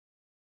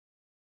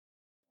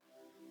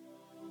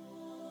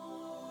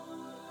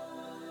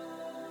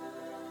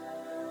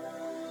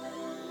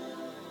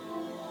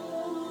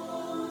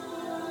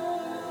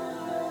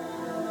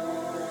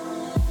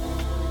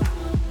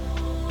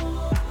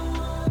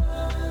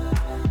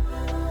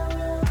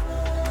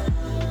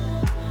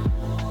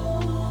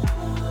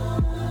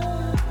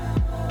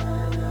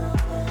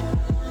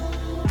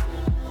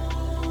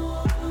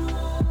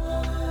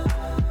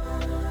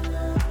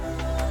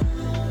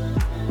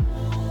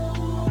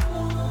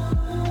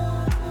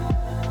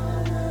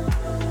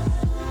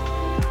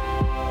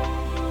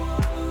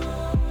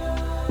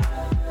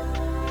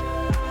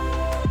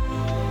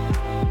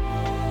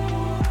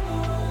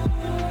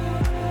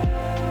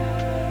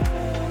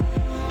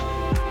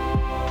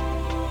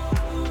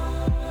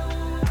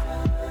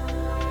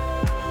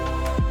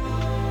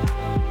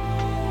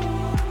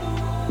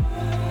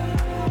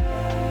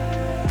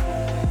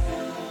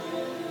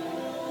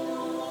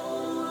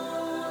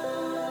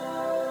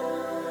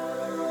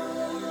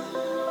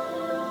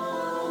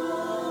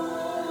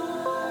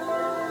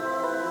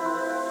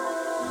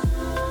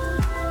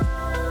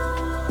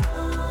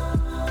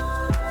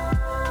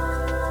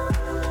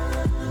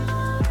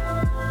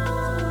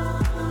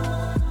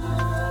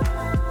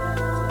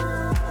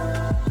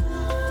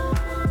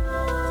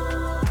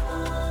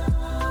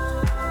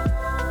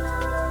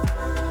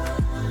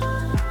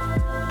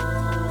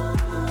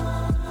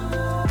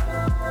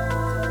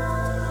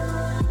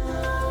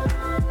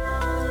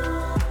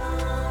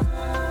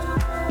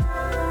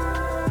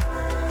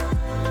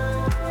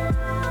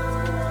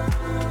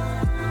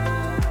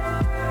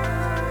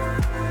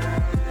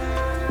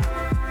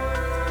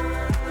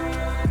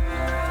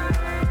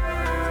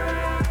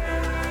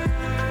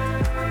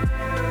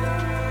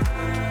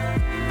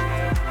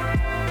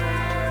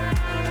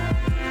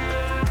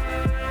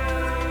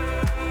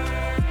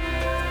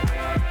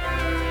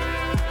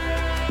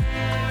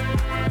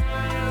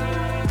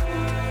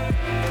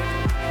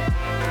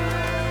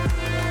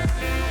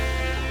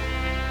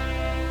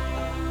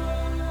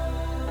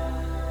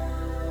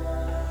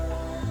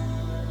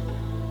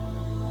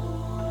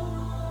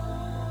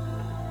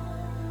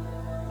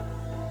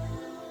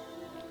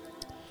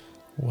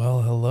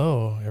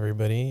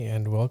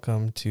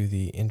welcome to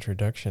the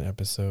introduction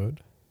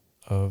episode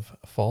of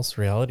False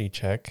Reality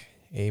Check,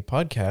 a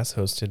podcast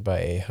hosted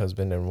by a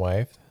husband and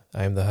wife.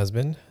 I am the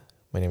husband.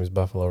 My name is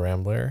Buffalo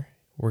Rambler.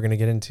 We're going to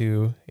get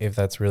into if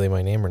that's really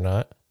my name or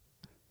not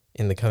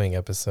in the coming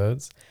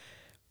episodes.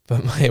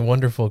 But my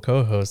wonderful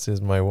co-host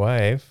is my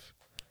wife.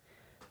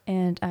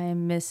 And I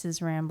am Mrs.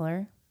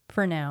 Rambler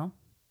for now.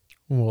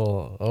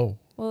 Well,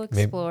 We'll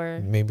explore.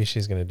 Maybe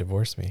she's going to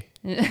divorce me.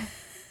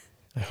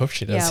 I hope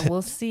she doesn't. Yeah,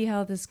 we'll see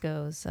how this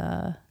goes.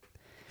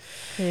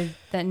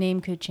 That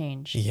name could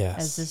change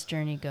as this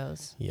journey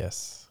goes.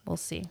 Yes. We'll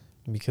see.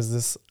 Because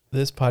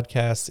this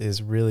podcast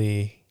is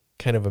really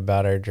kind of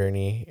about our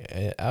journey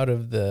out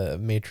of the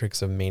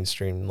matrix of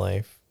mainstream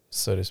life,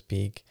 so to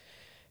speak.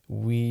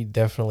 We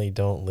definitely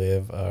don't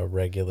live a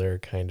regular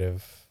kind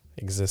of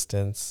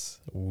existence.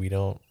 We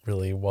don't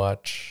really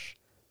watch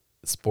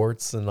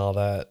sports and all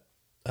that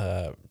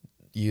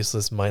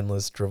useless,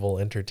 mindless, drivel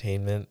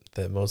entertainment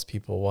that most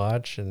people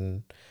watch,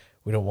 and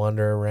we don't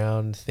wander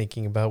around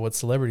thinking about what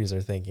celebrities are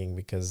thinking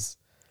because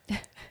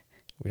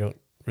we don't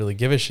really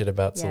give a shit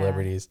about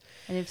celebrities.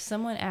 And if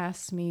someone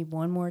asks me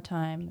one more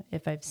time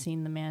if I've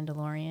seen The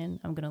Mandalorian,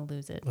 I'm going to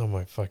lose it. Oh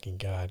my fucking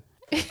God.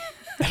 I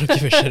don't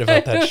give a shit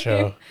about that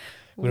show.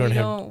 We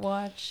don't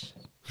watch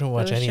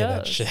any shows. of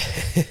that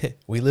shit.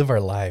 We live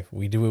our life.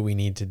 We do what we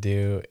need to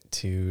do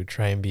to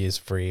try and be as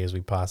free as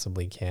we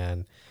possibly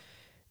can.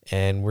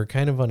 And we're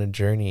kind of on a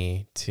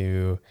journey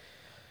to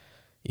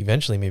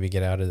eventually maybe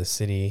get out of the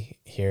city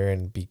here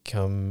and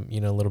become,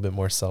 a little bit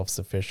more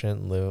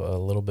self-sufficient, live a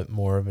little bit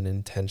more of an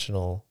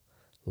intentional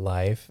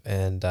life.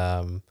 And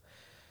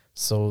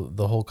so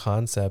the whole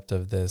concept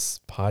of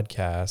this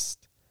podcast,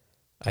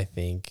 I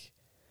think,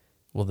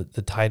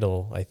 the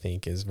title, I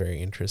think, is very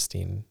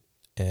interesting.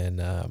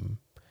 And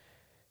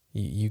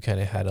you kind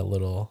of had a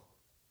little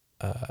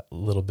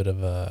bit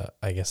of a,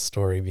 I guess,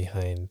 story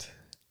behind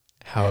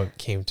how it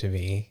came to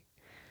be.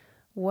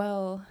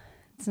 Well,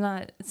 it's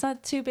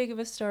not too big of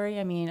a story.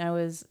 I mean, I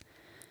was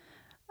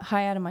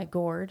high out of my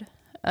gourd,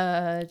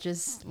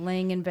 just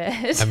laying in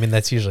bed. I mean,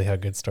 that's usually how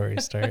good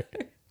stories start.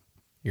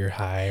 You're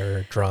high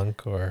or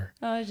drunk or...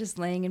 I was just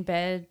laying in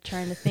bed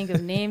trying to think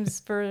of names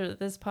for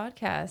this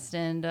podcast.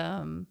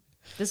 And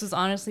this was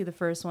honestly the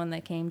first one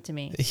that came to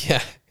me.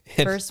 Yeah.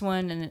 First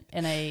one,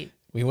 and I...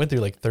 We went through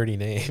like 30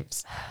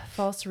 names.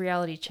 False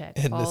reality check.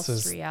 And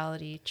false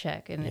reality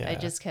check. And yeah. I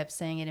just kept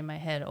saying it in my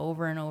head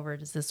over and over.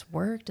 Does this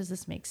work? Does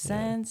this make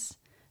sense?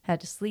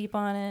 Had to sleep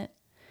on it.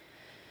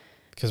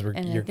 Because you're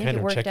kind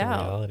of checking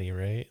reality,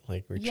 right?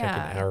 Like we're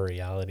checking our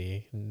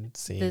reality and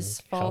seeing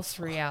this false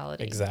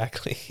reality.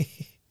 Exactly.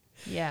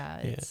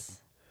 It's...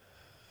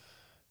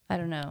 I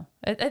don't know.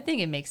 I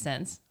think it makes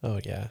sense. Oh,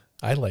 yeah.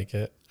 I like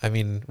it. I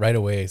mean, right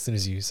away, as soon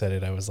as you said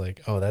it, I was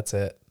like, oh, that's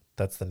it.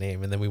 That's the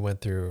name. And then we went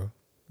through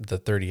the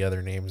 30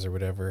 other names or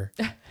whatever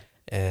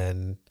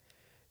and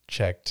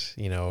checked,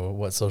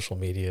 what social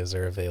medias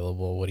are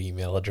available, what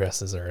email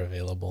addresses are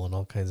available, and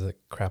all kinds of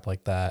crap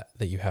like that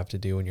you have to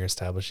do when you're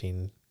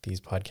establishing these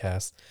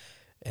podcasts.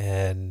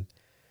 And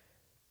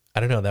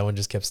I don't know, that one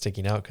just kept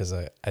sticking out because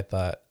I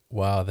thought,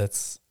 wow,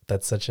 that's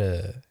such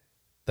a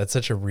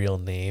real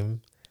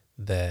name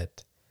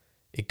that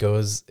it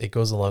goes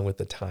along with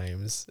the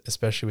times,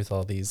 especially with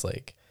all these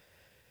like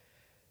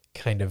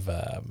kind of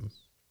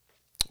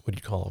what do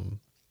you call them?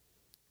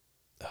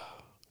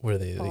 What are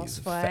they? False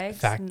flags?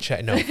 Fact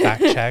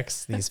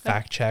checks. These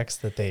fact checks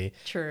that they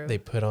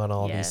put on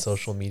all these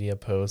social media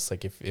posts.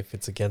 Like if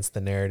it's against the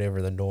narrative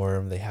or the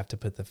norm, they have to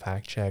put the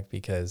fact check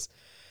and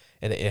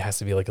it has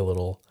to be like a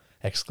little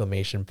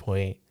exclamation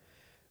point.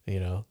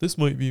 This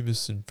might be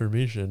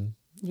misinformation.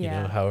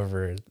 Yeah.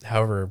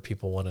 However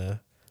people want to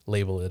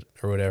label it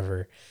or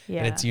whatever. Yeah.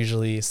 And it's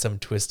usually some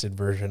twisted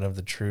version of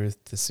the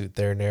truth to suit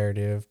their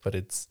narrative, but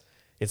it's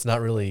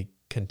not really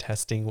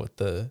contesting what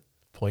the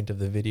point of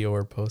the video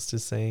or post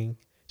is saying.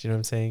 Do you know what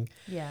I'm saying?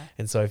 Yeah.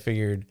 And so I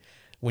figured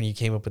when you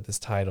came up with this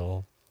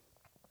title,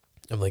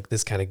 I'm like,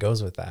 this kind of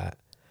goes with that.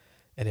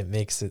 And it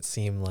makes it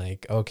seem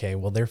like, okay,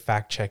 well, they're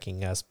fact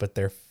checking us, but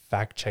they're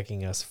fact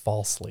checking us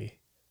falsely,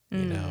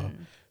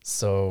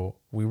 So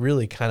we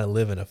really kind of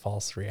live in a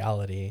false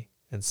reality.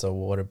 And so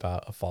what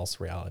about a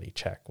false reality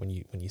check? When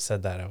you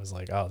said that, I was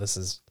like, oh, this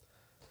is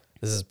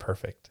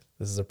perfect.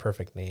 This is a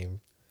perfect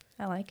name.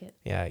 I like it.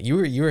 Yeah, you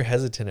were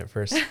hesitant at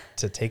first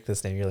to take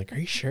this name. You're like, are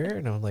you sure?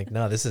 And I'm like,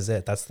 no, this is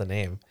it. That's the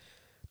name.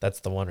 That's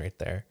the one right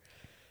there.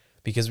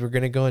 Because we're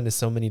going to go into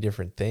so many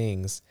different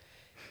things.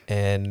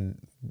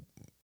 And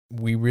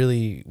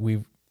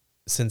we've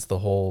since the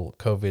whole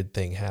COVID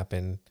thing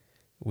happened,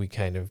 we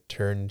kind of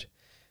turned,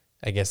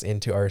 I guess,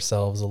 into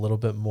ourselves a little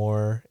bit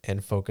more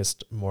and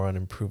focused more on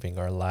improving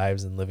our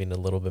lives and living a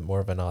little bit more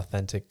of an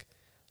authentic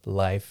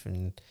life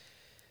and,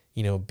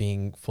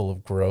 being full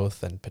of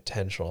growth and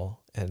potential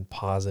and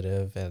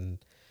positive, and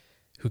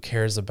who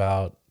cares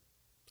about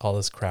all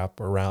this crap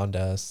around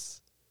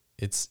us?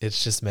 It's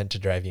just meant to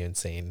drive you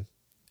insane.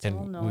 It's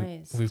all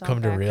noise. We've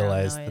come to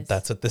realize that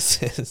that's what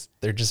this is.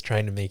 They're just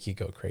trying to make you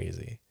go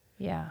crazy.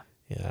 Yeah.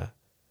 Yeah.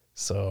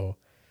 So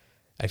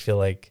I feel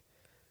like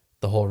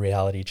the whole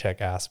reality check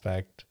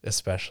aspect,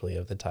 especially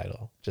of the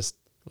title, just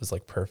was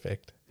like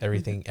perfect.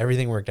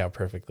 Everything worked out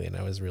perfectly, and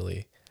I was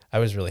really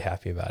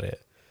happy about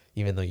it,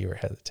 even though you were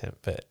hesitant.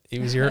 But it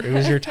was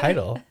your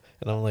title,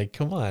 and I'm like,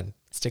 come on,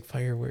 stick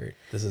by your word.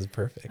 This is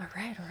perfect. All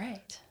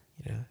right.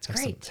 You know,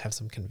 have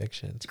some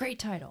conviction. It's a great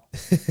title.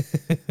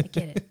 I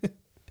get it.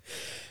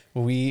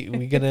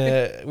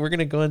 We're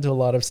gonna go into a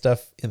lot of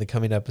stuff in the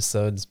coming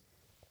episodes.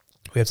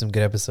 We have some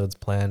good episodes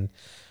planned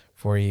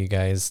for you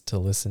guys to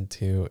listen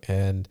to,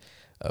 and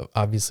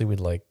obviously we'd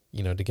like,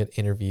 you know, to get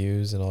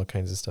interviews and all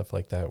kinds of stuff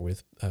like that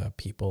with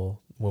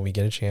people when we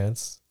get a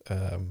chance.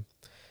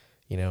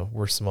 You know,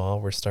 we're small,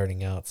 we're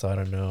starting out, so I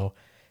don't know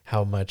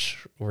how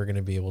much we're going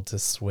to be able to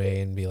sway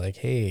and be like,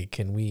 hey,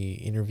 can we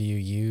interview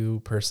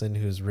you, person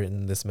who's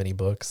written this many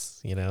books,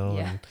 you know?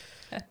 Yeah.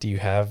 And do you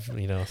have,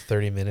 you know,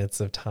 30 minutes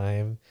of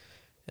time?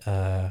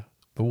 But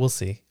we'll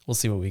see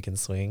what we can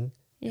swing.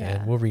 Yeah.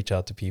 And we'll reach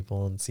out to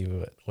people and see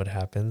what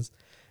happens.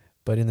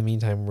 But in the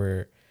meantime,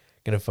 we're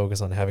going to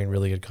focus on having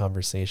really good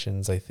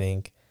conversations. I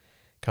think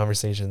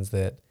conversations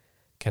that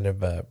kind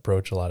of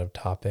broach a lot of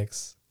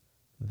topics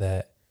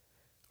that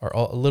are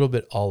a little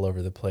bit all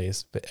over the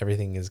place, but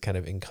everything is kind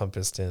of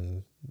encompassed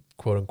in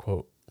quote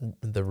unquote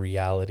the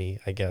reality,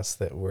 I guess,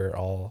 that we're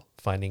all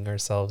finding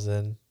ourselves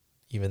in,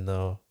 even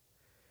though,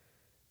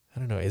 I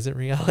don't know, is it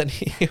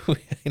reality?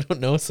 I don't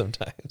know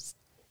sometimes.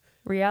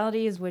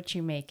 Reality is what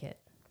you make it.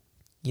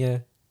 Yeah,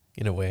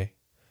 in a way.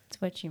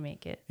 It's what you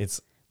make it.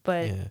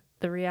 But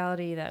the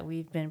reality that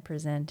we've been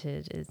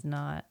presented is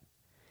not,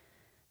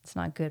 it's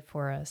not good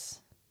for us.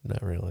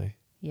 Not really.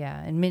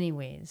 Yeah, in many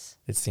ways.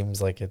 It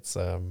seems like it's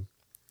a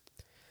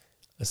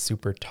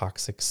super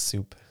toxic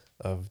soup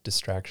of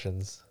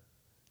distractions.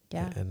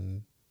 Yeah.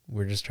 And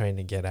we're just trying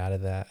to get out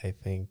of that, I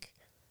think,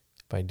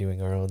 by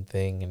doing our own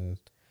thing and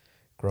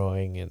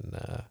growing. And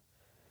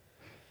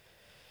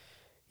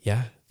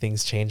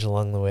things change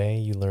along the way.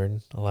 You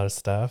learn a lot of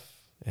stuff.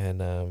 And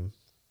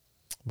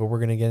but we're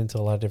going to get into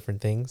a lot of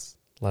different things.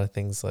 A lot of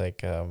things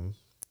like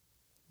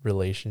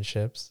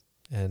relationships.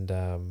 And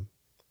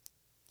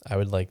I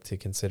would like to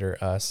consider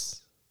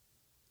us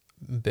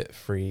a bit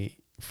free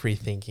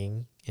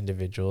thinking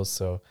individuals,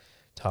 so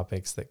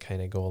topics that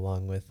kind of go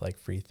along with like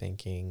free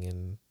thinking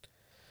and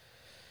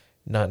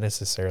not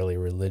necessarily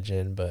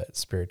religion, but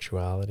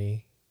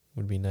spirituality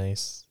would be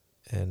nice.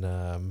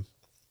 And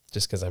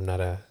just because I'm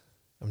not a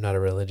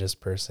religious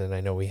person,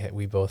 I know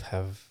we both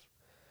have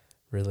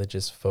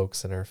religious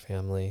folks in our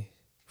family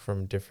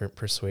from different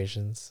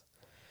persuasions,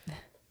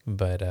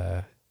 but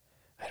I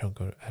don't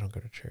go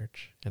to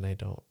church, and I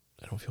don't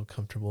feel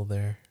comfortable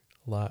there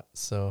a lot.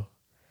 So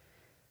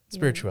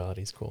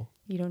spirituality is cool.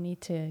 You don't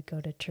need to go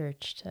to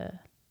church to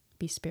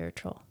be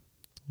spiritual.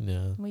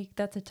 Yeah.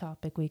 That's a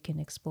topic we can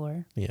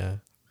explore. Yeah.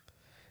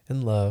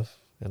 And love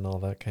and all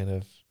that kind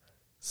of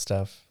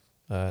stuff.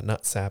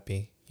 Not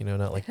sappy, you know,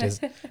 not like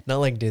not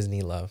like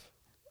Disney love,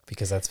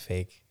 because that's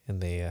fake, and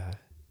they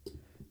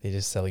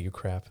just sell you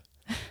crap.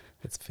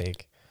 It's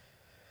fake.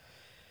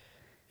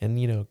 And,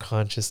 you know,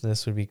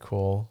 consciousness would be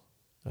cool.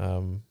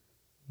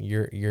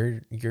 Your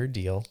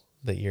deal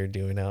that you're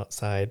doing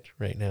outside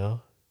right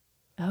now.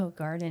 Oh,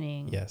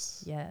 gardening.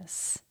 Yes.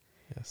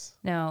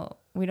 Now,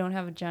 we don't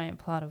have a giant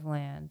plot of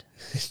land.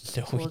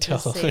 No, we don't.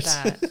 Just say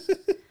that.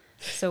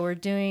 So we're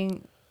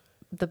doing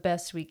the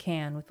best we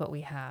can with what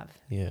we have.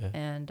 Yeah.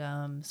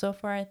 And so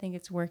far, I think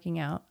it's working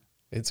out.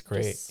 It's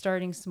great. Just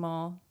starting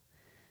small.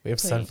 We have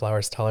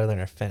sunflowers taller than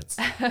our fence.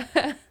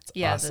 It's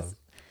yeah, awesome.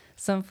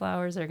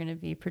 Sunflowers are going to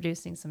be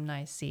producing some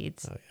nice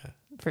seeds. Oh, yeah.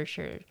 For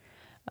sure.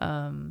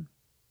 But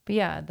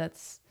yeah,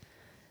 that's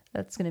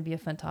going to be a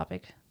fun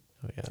topic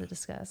to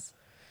discuss.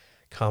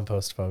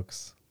 Compost,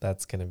 folks.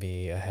 That's going to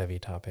be a heavy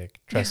topic.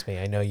 Trust me.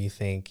 I know you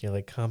think, you're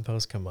like,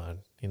 compost, come on.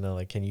 You know,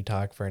 like, can you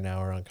talk for an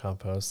hour on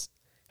compost?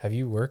 Have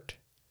you worked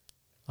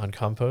on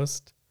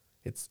compost?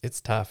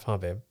 It's tough, huh,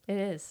 babe? It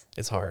is.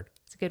 It's hard.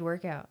 It's a good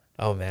workout.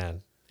 Oh,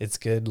 man. It's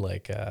good.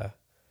 Like,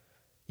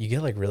 you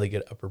get like really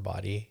good upper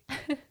body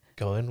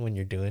going when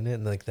you're doing it.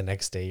 And like the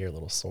next day you're a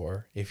little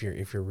sore if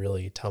you're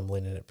really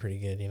tumbling in it pretty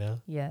good, you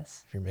know?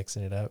 Yes. If you're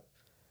mixing it up.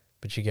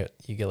 But you get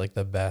like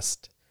the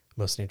best,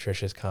 most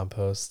nutritious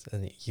compost,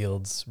 and it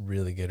yields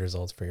really good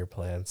results for your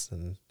plants.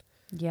 And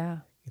yeah,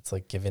 it's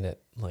like giving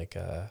it like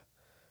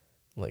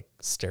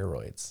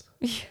steroids.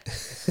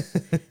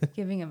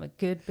 Giving them a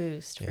good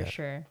boost for Yeah.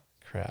 sure.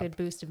 Crap. Good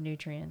boost of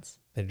nutrients.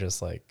 They're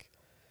just like,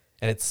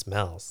 and it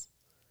smells.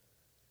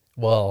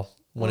 Well,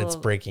 when it's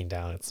breaking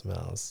down, it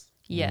smells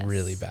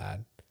really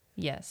bad.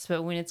 Yes,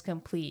 but when it's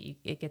complete,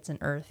 it gets an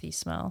earthy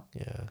smell.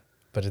 Yeah.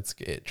 But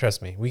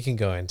trust me, we can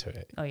go into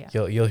it. Oh yeah.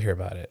 You'll hear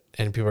about it.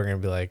 And people are going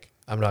to be like,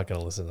 I'm not going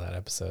to listen to that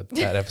episode.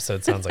 That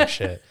episode sounds like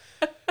shit.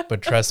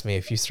 But trust me,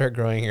 if you start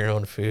growing your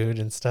own food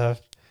and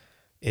stuff,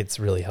 it's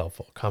really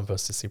helpful.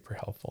 Compost is super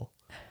helpful.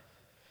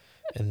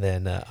 And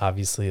then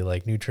obviously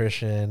like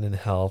nutrition and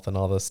health and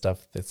all the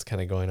stuff that's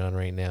kind of going on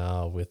right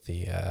now with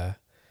the,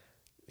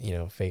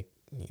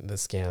 the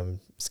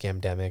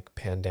scamdemic,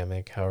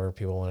 pandemic, however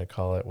people want to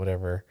call it,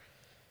 whatever.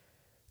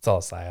 It's all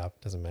a psyop.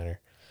 Doesn't matter.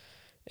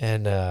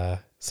 And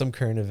some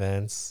current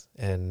events,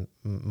 and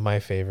my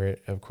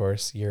favorite, of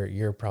course,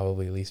 your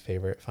probably least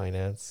favorite,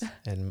 finance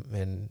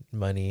and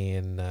money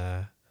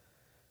and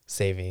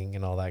saving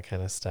and all that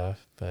kind of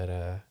stuff. But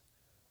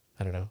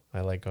I don't know.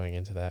 I like going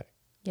into that.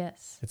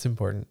 Yes. It's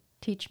important.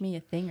 Teach me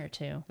a thing or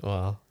two.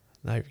 Well,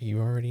 you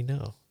already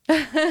know.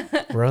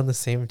 We're on the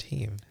same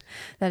team.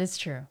 That is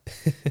true.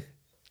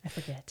 I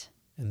forget.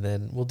 And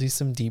then we'll do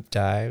some deep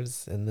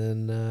dives, and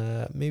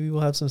then maybe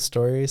we'll have some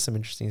stories, some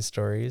interesting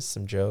stories,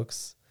 some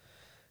jokes.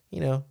 You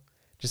know,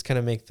 just kind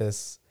of make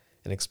this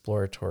an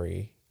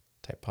exploratory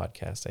type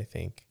podcast, I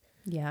think.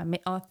 Yeah,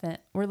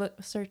 we're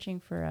searching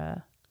for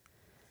a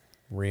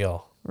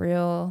Real,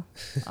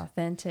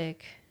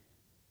 authentic,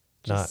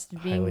 not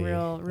just being highly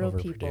real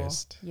people.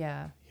 overproduced.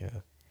 Yeah,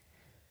 Yeah.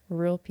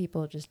 real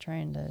people just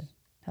trying to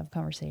have a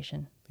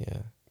conversation.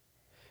 Yeah.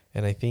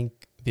 And I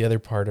think the other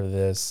part of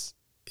this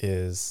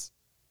is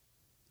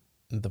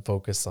the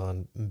focus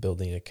on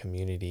building a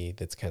community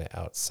that's kind of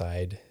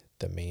outside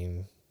the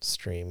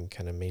mainstream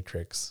kind of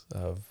matrix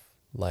of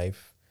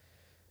life.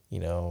 You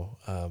know,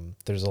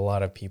 there's a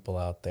lot of people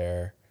out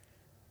there,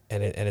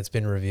 and it's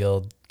been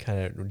revealed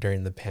kind of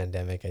during the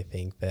pandemic, I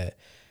think, that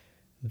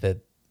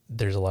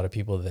there's a lot of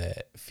people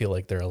that feel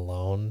like they're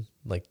alone,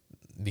 like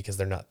because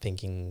they're not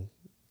thinking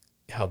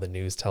how the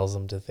news tells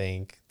them to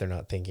think. They're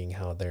not thinking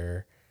how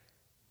their,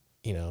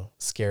 you know,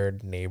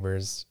 scared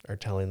neighbors are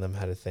telling them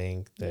how to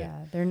think.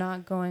 Yeah, they're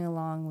not going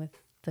along with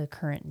the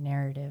current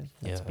narrative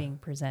that's Yeah. being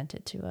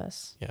presented to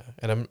us. Yeah.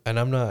 And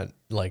I'm not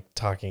like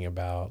talking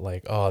about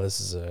like, oh, this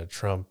is a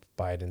Trump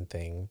Biden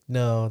thing.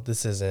 No,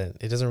 this isn't.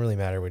 It doesn't really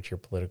matter what your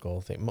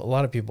political thing. A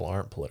lot of people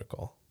aren't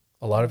political.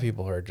 A lot of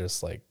people are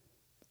just like,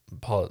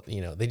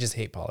 they just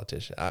hate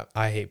politicians.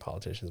 I hate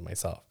politicians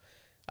myself.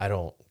 I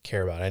don't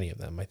care about any of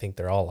them. I think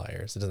they're all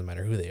liars. It doesn't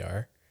matter who they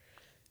are.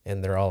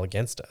 And they're all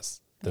against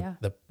us.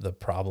 The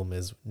problem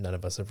is none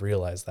of us have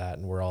realized that,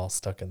 and we're all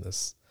stuck in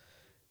this,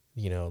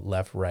 you know,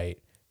 left right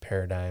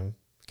paradigm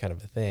kind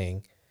of a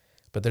thing.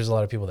 But there's a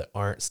lot of people that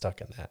aren't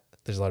stuck in that.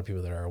 There's a lot of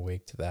people that are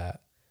awake to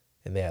that,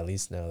 and they at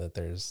least know that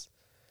there's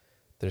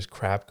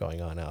crap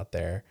going on out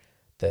there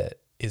that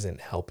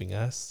isn't helping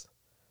us,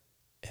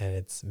 and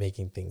it's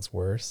making things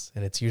worse,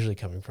 and it's usually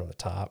coming from the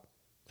top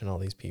and all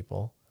these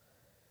people.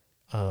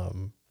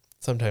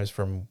 Sometimes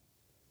from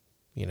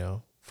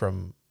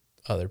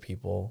other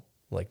people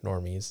like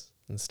normies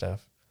and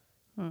stuff,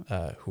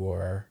 who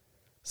are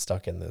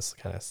stuck in this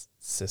kind of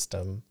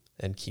system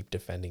and keep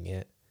defending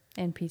it.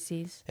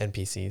 NPCs.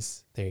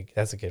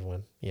 That's a good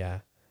one. Yeah.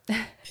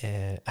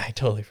 And I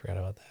totally forgot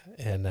about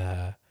that. And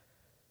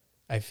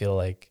I feel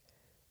like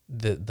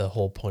the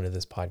whole point of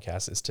this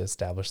podcast is to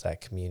establish that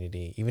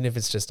community, even if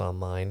it's just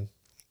online,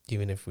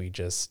 even if we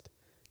just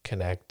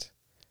connect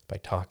by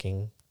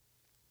talking.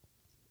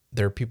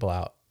 There are people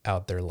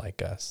out there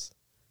like us.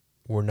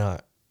 We're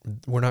not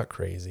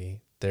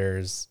crazy.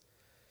 There's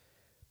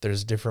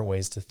different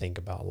ways to think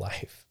about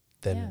life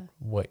than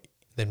what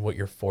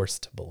you're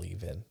forced to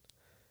believe in.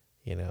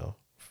 You know,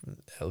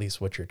 at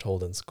least what you're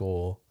told in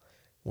school,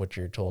 what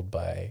you're told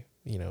by,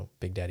 you know,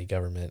 Big Daddy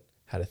government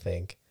how to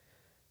think,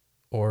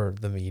 or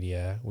the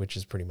media, which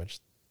is pretty much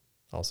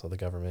also the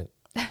government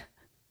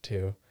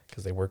too,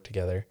 because they work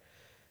together.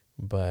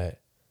 But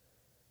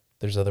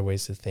there's other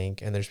ways to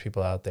think, and there's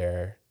people out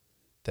there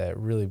that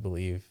really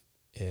believe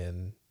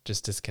in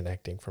just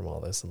disconnecting from all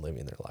this and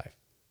living their life.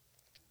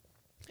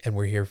 And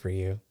we're here for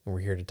you, and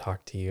we're here to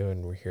talk to you,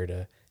 and we're here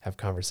to have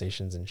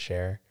conversations and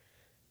share.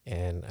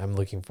 And I'm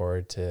looking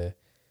forward to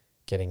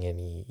getting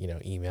any, you know,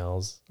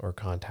 emails or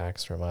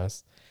contacts from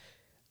us.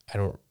 I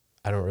don't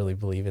really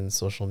believe in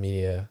social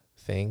media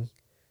thing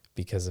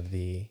because of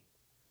the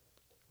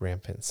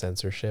rampant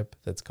censorship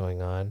that's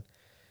going on.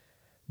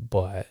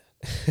 But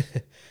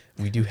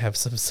we do have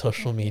some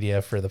social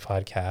media for the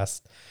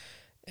podcast,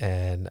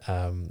 and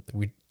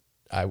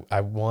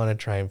I want to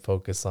try and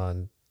focus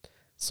on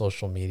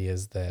social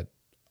medias that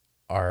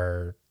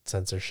are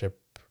censorship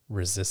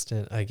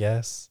resistant, I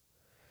guess.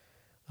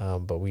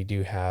 But we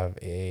do have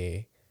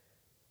a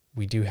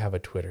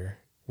Twitter,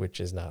 which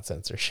is not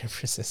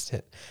censorship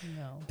resistant.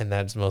 No. And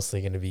that's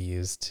mostly going to be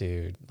used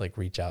to like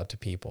reach out to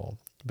people.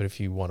 But if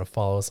you want to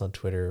follow us on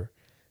Twitter,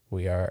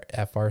 we are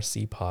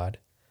FRC Pod.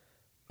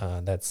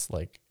 That's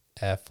like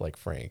F like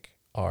Frank,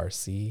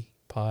 RC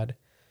Pod,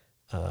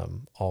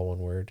 all one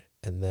word.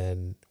 And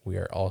then we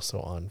are also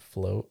on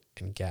Float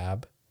and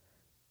Gab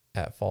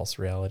at False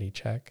Reality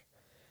Check.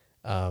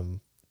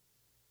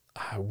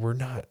 We're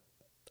not,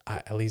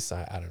 I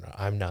don't know.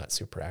 I'm not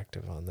super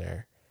active on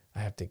there. I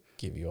have to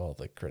give you all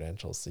the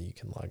credentials so you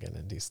can log in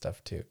and do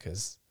stuff too,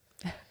 because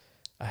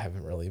I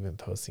haven't really been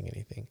posting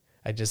anything.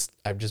 I've just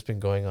been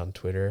going on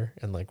Twitter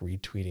and like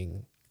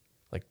retweeting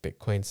like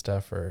Bitcoin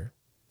stuff or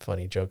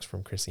funny jokes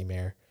from Chrissy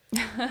Mayer.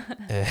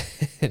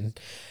 and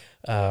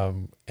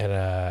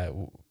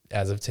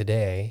as of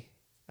today,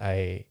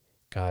 I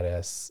got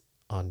us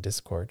on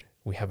Discord.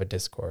 We have a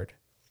Discord.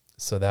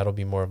 So that'll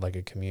be more of like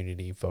a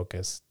community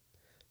focused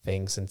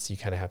thing, since you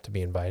kind of have to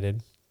be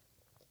invited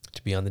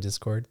to be on the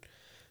Discord.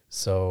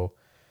 So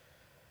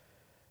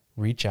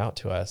reach out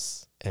to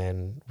us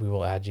and we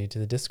will add you to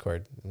the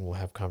Discord and we'll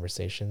have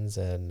conversations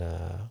and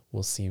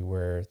we'll see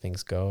where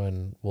things go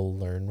and we'll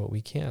learn what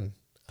we can.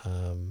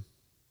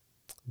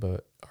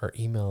 But our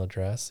email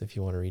address, if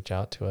you want to reach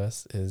out to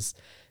us, is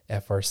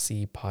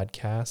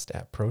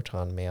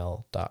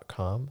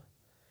frcpodcast@protonmail.com.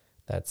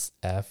 That's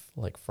F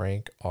like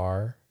Frank,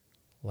 R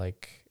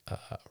like,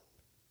 I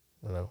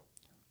don't know,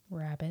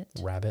 rabbit,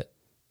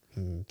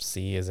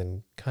 C as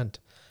in cunt,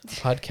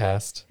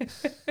 podcast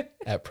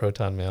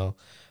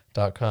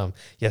 @protonmail.com.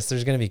 Yes,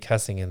 there's going to be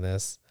cussing in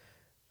this.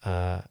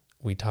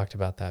 We talked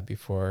about that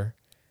before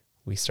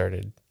we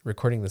started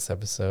recording this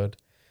episode,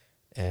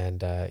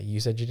 and you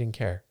said you didn't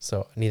care,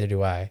 so neither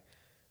do I.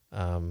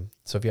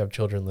 So if you have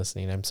children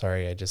listening, I'm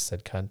sorry I just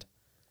said cunt.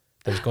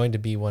 There's going to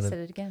be one. Said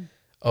it again.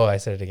 Oh, I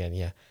said it again.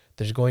 Yeah,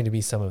 there's going to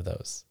be some of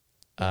those,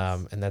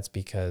 Yes. and that's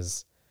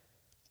because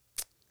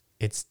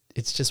it's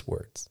just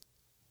words.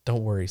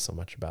 Don't worry so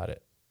much about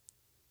it.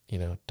 You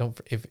know, don't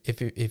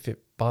if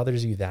it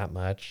bothers you that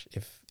much,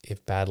 if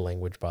bad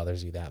language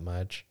bothers you that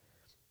much,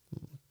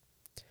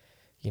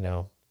 you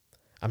know,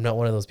 I'm not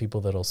one of those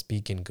people that'll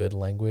speak in good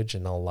language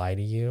and I'll lie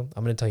to you.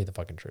 I'm going to tell you the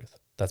fucking truth.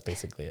 That's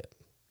basically it.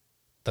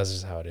 That's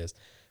just how it is,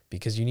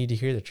 because you need to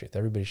hear the truth.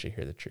 Everybody should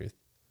hear the truth.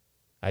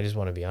 I just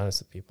want to be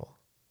honest with people.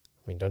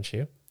 I mean, don't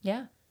you?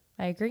 Yeah,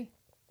 I agree.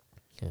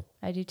 Yeah.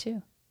 I do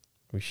too.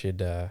 We should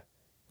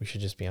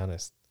just be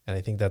honest. And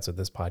I think that's what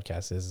this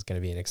podcast is. It's going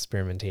to be an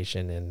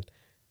experimentation in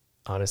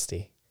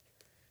honesty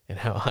and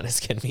how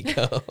honest can we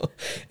go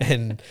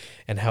and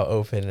how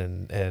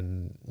open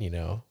and, you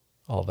know,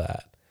 all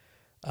that.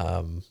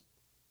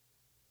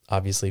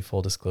 Obviously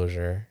full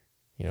disclosure,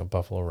 you know,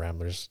 Buffalo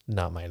Ramblers,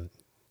 not my,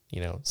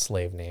 you know,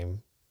 slave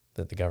name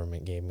that the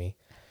government gave me,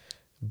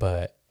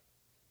 but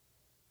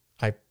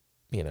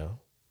you know,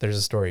 there's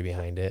a story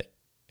behind it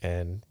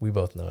and we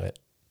both know it,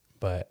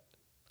 but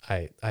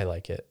I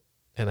like it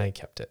and I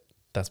kept it.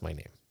 That's my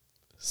name.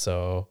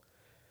 So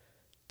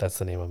that's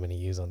the name I'm going to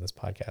use on this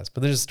podcast,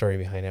 but there's a story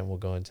behind it and we'll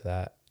go into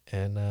that.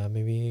 And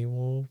maybe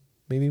we'll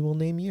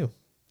name you.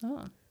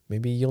 Oh.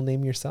 Maybe you'll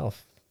name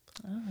yourself.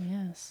 Oh,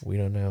 yes. We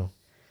don't know.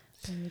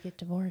 When we get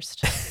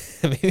divorced.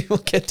 Maybe we'll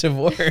get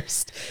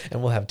divorced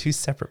and we'll have two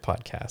separate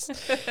podcasts.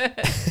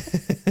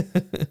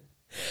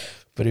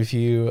 But if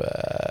you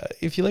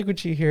like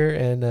what you hear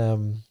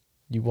and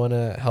you want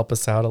to help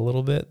us out a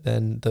little bit,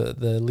 then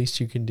the least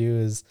you can do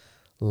is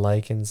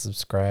like and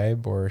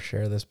subscribe or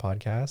share this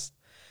podcast,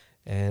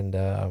 and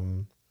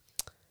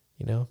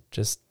you know,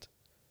 just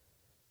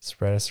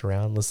spread us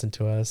around, listen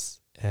to us,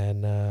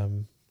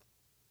 and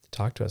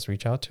talk to us,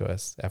 reach out to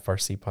us,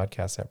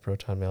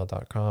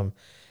 frcpodcast@protonmail.com.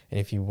 And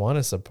if you want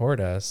to support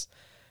us,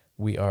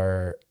 we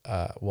are,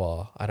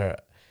 well, I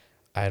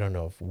don't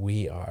know if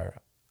we are,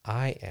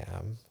 I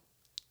am,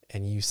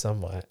 and you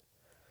somewhat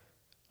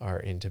are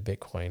into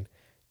Bitcoin.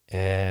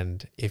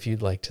 And if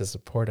you'd like to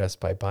support us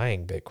by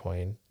buying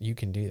Bitcoin, you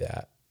can do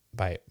that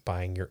by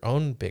buying your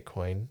own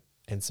Bitcoin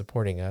and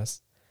supporting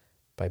us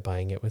by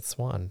buying it with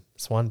Swan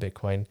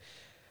Bitcoin.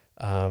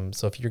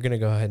 So if you're going to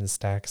go ahead and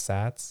stack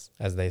sats,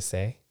 as they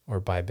say, or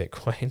buy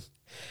Bitcoin,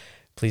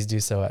 please do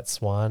so at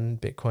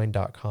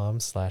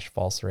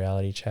swanbitcoin.com/false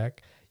reality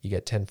check. You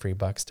get 10 free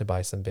bucks to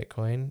buy some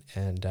Bitcoin.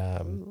 And,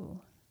 I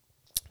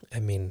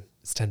mean,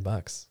 it's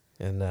 $10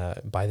 and,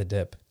 buy the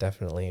dip.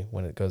 Definitely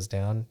when it goes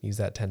down, use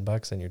that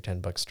 $10 and your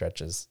 $10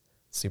 stretches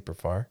super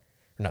far,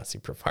 or not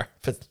super far,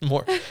 but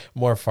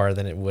more far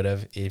than it would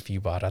have if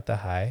you bought at the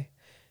high.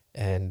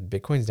 And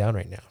Bitcoin's down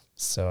right now.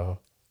 So,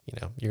 you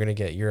know, you're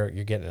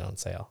getting it on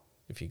sale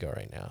if you go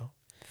right now.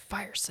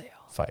 Fire sale.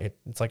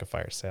 It's like a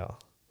fire sale.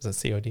 Is that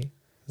COD?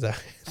 Is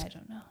that? I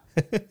don't know.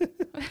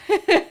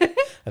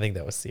 I think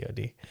that was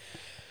COD.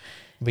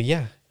 But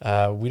yeah,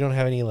 we don't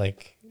have any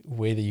like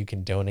way that you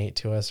can donate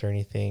to us or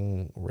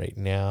anything right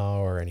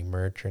now, or any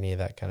merch or any of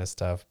that kind of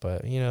stuff.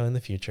 But you know, in the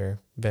future,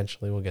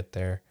 eventually we'll get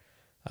there.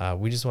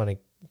 We just want to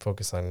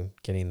focus on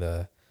getting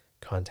the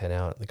content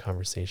out, the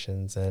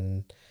conversations,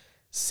 and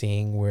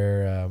seeing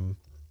where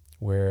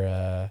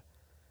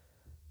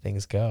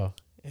things go.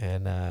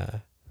 And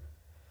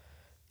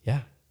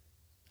yeah,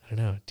 I don't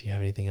know. Do you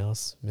have anything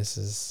else,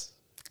 Mrs.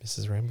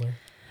 Rambler?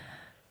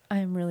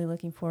 I'm really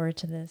looking forward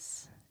to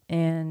this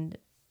and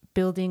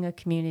building a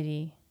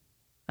community.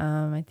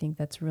 I think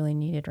that's really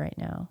needed right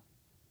now.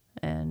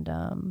 And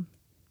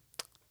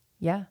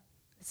yeah,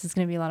 this is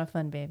going to be a lot of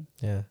fun, babe.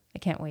 Yeah. I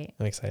can't wait.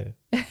 I'm excited.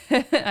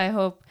 I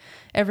hope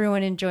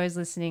everyone enjoys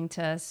listening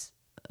to us,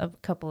 a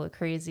couple of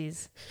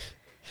crazies,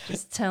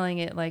 just telling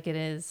it like it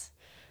is.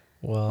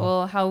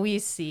 Well, how we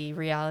see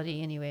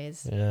reality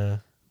anyways. Yeah.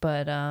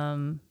 But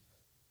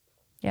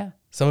yeah.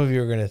 Some of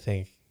you are going to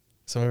think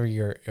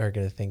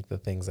the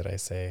things that I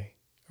say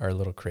are a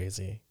little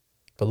crazy,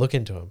 but look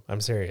into them.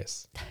 I'm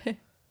serious.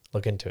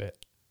 Look into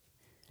it.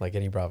 Like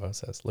Eddie Bravo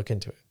says, look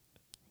into it.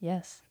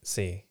 Yes.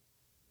 See.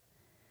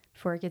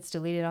 Before it gets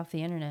deleted off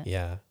the internet.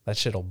 Yeah. That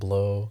shit'll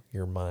blow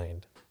your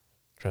mind.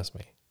 Trust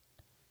me.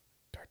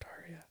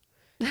 Tartaria.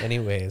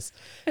 Anyways,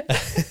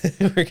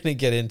 we're going to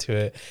get into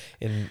it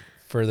in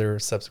further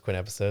subsequent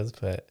episodes,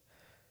 but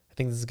I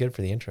think this is good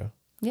for the intro.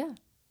 Yeah,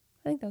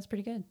 I think that was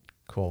pretty good.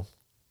 Cool.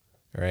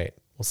 All right.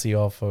 We'll see you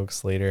all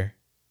folks later.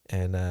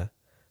 And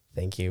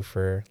thank you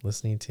for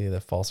listening to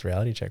the False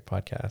Reality Check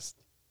podcast.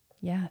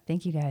 Yeah,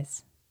 thank you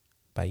guys.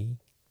 Bye.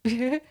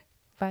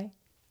 Bye.